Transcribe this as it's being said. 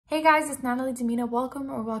Hey guys, it's Natalie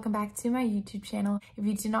welcome back to my YouTube channel. If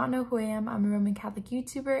you do not know who I am, I'm a Roman Catholic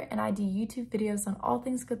YouTuber and I do YouTube videos on all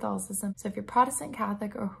things Catholicism. So if you're Protestant,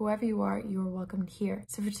 Catholic, or whoever you are welcome here.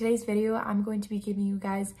 So for today's video, I'm going to be giving you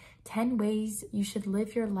guys 10 ways you should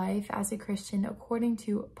live your life as a Christian according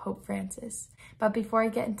to Pope Francis. But before I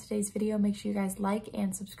get into today's video, make sure you guys like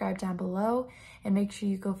and subscribe down below, and make sure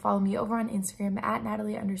you go follow me over on Instagram at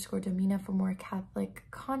nathaliedominacatholic for more Catholic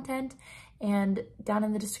content. And down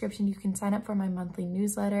in the description, you can sign up for my monthly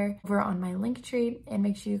newsletter over on my Linktree, and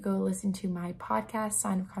make sure you go listen to my podcast,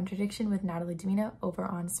 Sign of Contradiction with Natalie Domina, over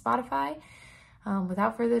on Spotify.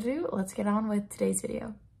 Without further ado, let's get on with today's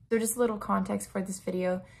video. So just a little context for this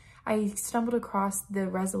video. I stumbled across the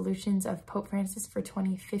resolutions of Pope Francis for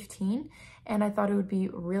 2015, and I thought it would be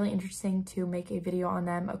really interesting to make a video on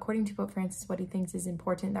them. According to Pope Francis, what he thinks is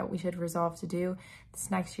important that we should resolve to do this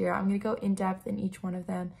next year. I'm going to go in depth in each one of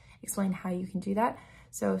them, explain how you can do that.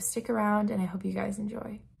 So stick around and I hope you guys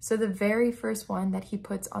enjoy. So the very first one that he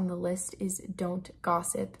puts on the list is don't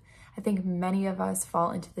gossip. I think many of us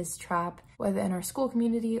fall into this trap, whether in our school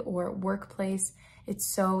community or workplace. It's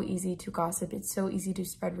so easy to gossip. It's so easy to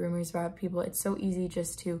spread rumors about people. It's so easy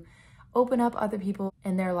just to open up other people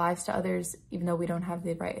and their lives to others, even though we don't have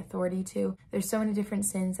the right authority to. There's so many different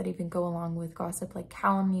sins that even go along with gossip, like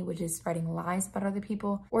calumny, which is spreading lies about other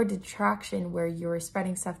people, or detraction, where you're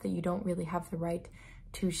spreading stuff that you don't really have the right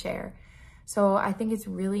to share. So I think it's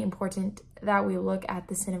really important that we look at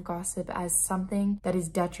the sin of gossip as something that is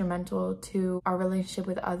detrimental to our relationship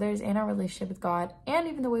with others and our relationship with God, and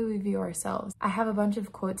even the way we view ourselves. I have a bunch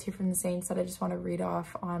of quotes here from the saints that I just want to read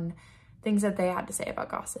off on things that they had to say about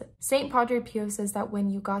gossip. Saint Padre Pio says that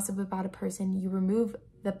when you gossip about a person, you remove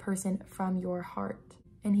the person from your heart.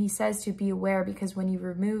 And he says to be aware, because when you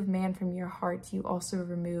remove man from your heart, you also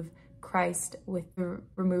remove Christ with the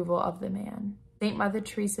removal of the man. Saint Mother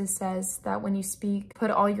Teresa says that when you speak,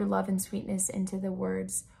 put all your love and sweetness into the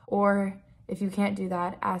words, or if you can't do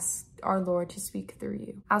that, ask our Lord to speak through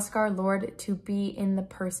you. Ask our Lord to be in the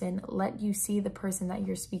person. Let you see the person that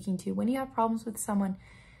you're speaking to. When you have problems with someone,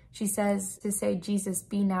 she says to say, Jesus,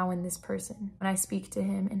 be now in this person when I speak to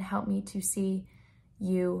him, and help me to see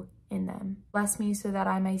you in them. Bless me so that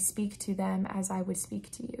I may speak to them as I would speak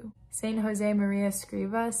to you. Saint Jose Maria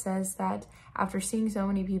Escriva says that after seeing so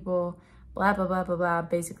many people blah, blah, blah, blah, blah,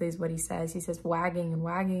 basically is what he says. He says wagging and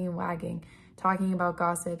wagging and wagging, talking about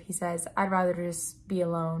gossip. He says, I'd rather just be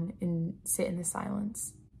alone and sit in the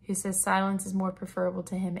silence. He says silence is more preferable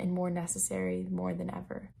to him and more necessary more than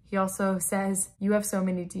ever. He also says, you have so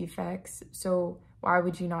many defects, so why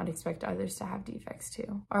would you not expect others to have defects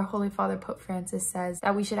too? Our Holy Father Pope Francis says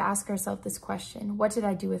that we should ask ourselves this question: what did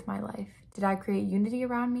I do with my life? Did I create unity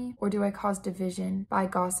around me, or do I cause division by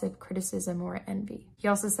gossip, criticism, or envy? He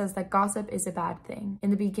also says that gossip is a bad thing.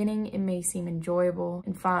 In the beginning, it may seem enjoyable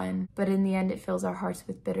and fun, but in the end, it fills our hearts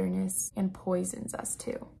with bitterness and poisons us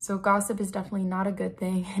too. So gossip is definitely not a good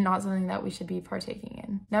thing and not something that we should be partaking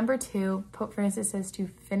in. Number 2, Pope Francis says to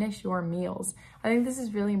finish your meals. I think this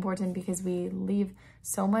is really important because we leave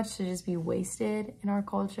so much to just be wasted in our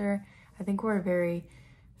culture. I think we're a very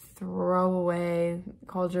throwaway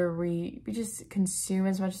culture. We just consume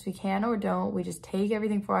as much as we can or don't. We just take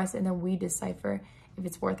everything for us and then we decipher if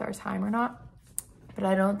it's worth our time or not. But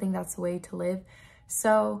I don't think that's the way to live.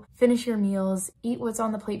 So finish your meals, eat what's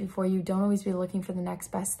on the plate before you. Don't always be looking for the next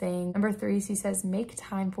best thing. Number 3, he says, make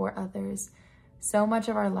time for others. So much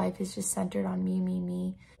of our life is just centered on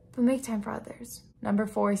me, but make time for others. Number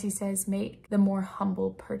 4 is he says, make the more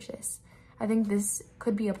humble purchase. I think this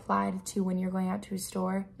could be applied to when you're going out to a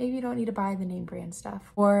store. Maybe you don't need to buy the name brand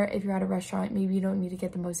stuff. Or if you're at a restaurant, maybe you don't need to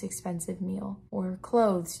get the most expensive meal. Or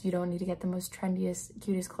clothes, you don't need to get the most trendiest,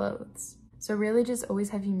 cutest clothes. So really just always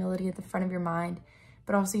have humility at the front of your mind,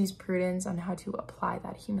 but also use prudence on how to apply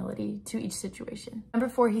that humility to each situation. Number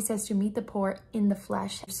 4, he says to meet the poor in the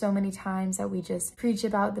flesh. There's so many times that we just preach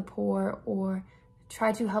about the poor or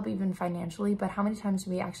try to help even financially, but how many times do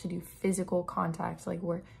we actually do physical contact? Like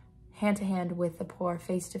we're hand to hand with the poor,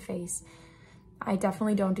 face to face. I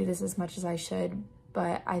definitely don't do this as much as I should,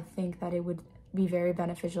 but I think that it would be very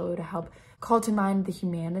beneficial to help call to mind the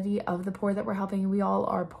humanity of the poor that we're helping. We all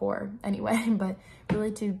are poor anyway, but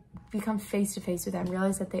really to become face to face with them,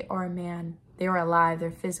 realize that they are a man, they are alive, they're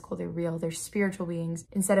physical, they're real, they're spiritual beings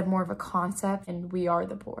instead of more of a concept, and we are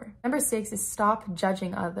the poor. Number 6 is stop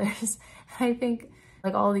judging others. I think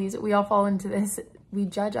like all these, we all fall into this. We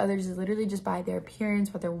judge others literally just by their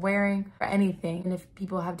appearance, what they're wearing, or anything. And if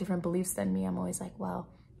people have different beliefs than me, I'm always like, well,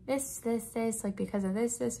 this, like because of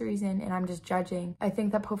this reason, and I'm just judging. I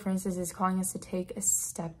think that Pope Francis is calling us to take a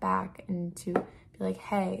step back and to be Be like,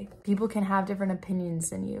 hey, people can have different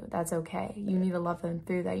opinions than you. That's okay. You need to love them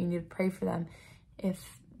through that. You need to pray for them if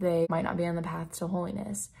they might not be on the path to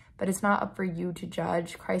holiness. But it's not up for you to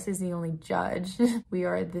judge. Christ is the only judge. We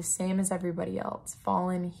are the same as everybody else,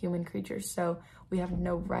 fallen human creatures. So we have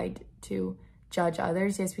no right to judge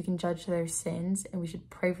others. Yes, we can judge their sins and we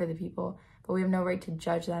should pray for the people, but we have no right to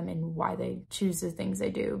judge them and why they choose the things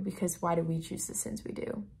they do, because why do we choose the sins we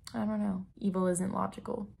do? I don't know. Evil isn't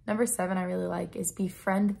logical. Number 7 I really like is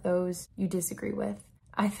befriend those you disagree with.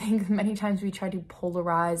 I think many times we try to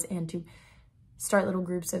polarize and to start little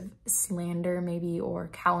groups of slander maybe, or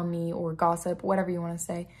calumny or gossip, whatever you want to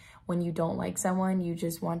say. When you don't like someone, you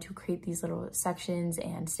just want to create these little sections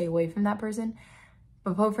and stay away from that person.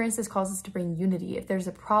 But Pope Francis calls us to bring unity. If there's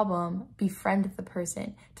a problem, befriend the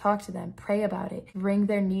person, talk to them, pray about it, bring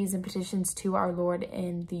their needs and petitions to our Lord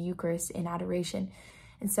in the Eucharist in adoration,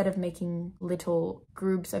 instead of making little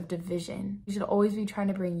groups of division. You should always be trying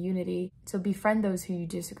to bring unity. So befriend those who you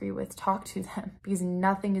disagree with, talk to them, because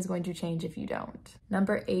nothing is going to change if you don't.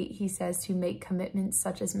 Number 8, he says to make commitments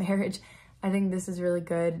such as marriage. I think this is really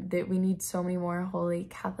good, that we need so many more holy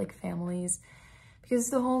Catholic families, because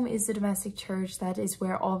the home is the domestic church. That is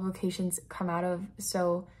where all vocations come out of.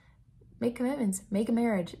 So make commitments, make a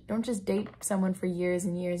marriage. Don't just date someone for years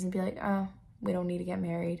and years and be like, oh, we don't need to get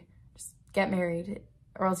married. Just get married,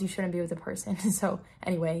 or else you shouldn't be with a person. So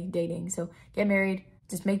anyway, dating. So get married,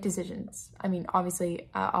 just make decisions. I mean, obviously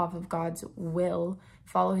off of God's will,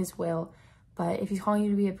 follow his will. But if he's calling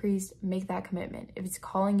you to be a priest, make that commitment. If it's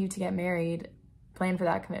calling you to get married, plan for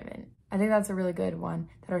that commitment. I think that's a really good one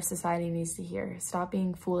that our society needs to hear. Stop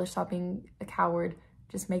being foolish, stop being a coward,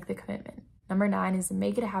 just make the commitment. Number 9 is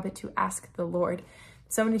make it a habit to ask the Lord.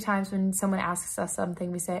 So many times when someone asks us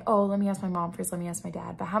something, we say, oh, let me ask my mom first, let me ask my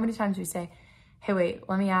dad. But how many times do we say, hey, wait,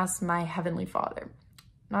 let me ask my Heavenly Father?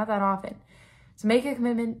 Not that often. So make a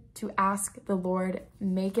commitment to ask the Lord,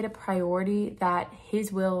 make it a priority that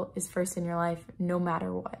his will is first in your life, no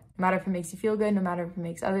matter what. No matter if it makes you feel good, no matter if it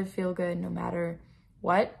makes others feel good, no matter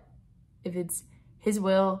what. If it's his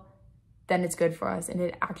will, then it's good for us. And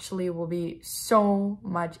it actually will be so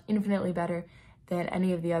much infinitely better than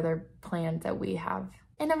any of the other plans that we have.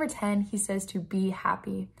 And number 10, he says to be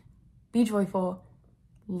happy, be joyful,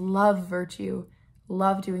 love virtue,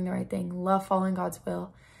 love doing the right thing, love following God's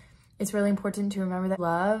will. It's really important to remember that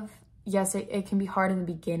love, yes, it can be hard in the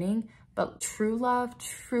beginning, but true love,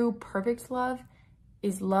 true perfect love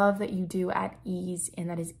is love that you do at ease and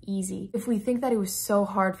that is easy. If we think that it was so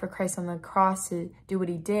hard for Christ on the cross to do what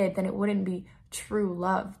he did, then it wouldn't be true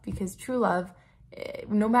love, because true love,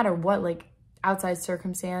 no matter what, like outside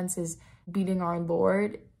circumstances, beating our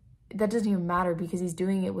Lord, that doesn't even matter, because he's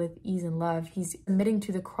doing it with ease and love. He's submitting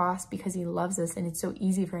to the cross because he loves us, and it's so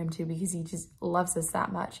easy for him to, because he just loves us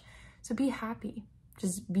that much. So be happy,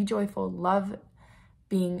 just be joyful, love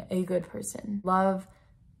being a good person, love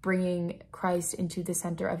bringing Christ into the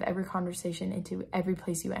center of every conversation, into every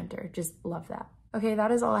place you enter. Just love that. Okay, that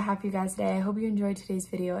is all I have for you guys today. I hope you enjoyed today's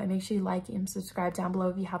video, and make sure you like and subscribe down below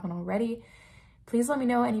if you haven't already. Please let me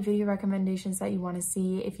know any video recommendations that you want to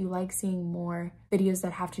see. If you like seeing more videos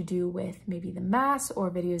that have to do with maybe the Mass, or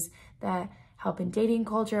videos that help in dating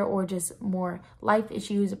culture, or just more life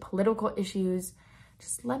issues, political issues,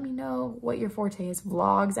 just let me know what your forte is.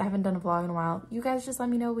 Vlogs, I haven't done a vlog in a while. You guys just let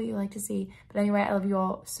me know what you like to see. But anyway, I love you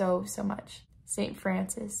all so, so much. St.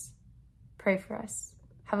 Francis, pray for us.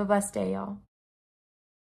 Have a blessed day, y'all.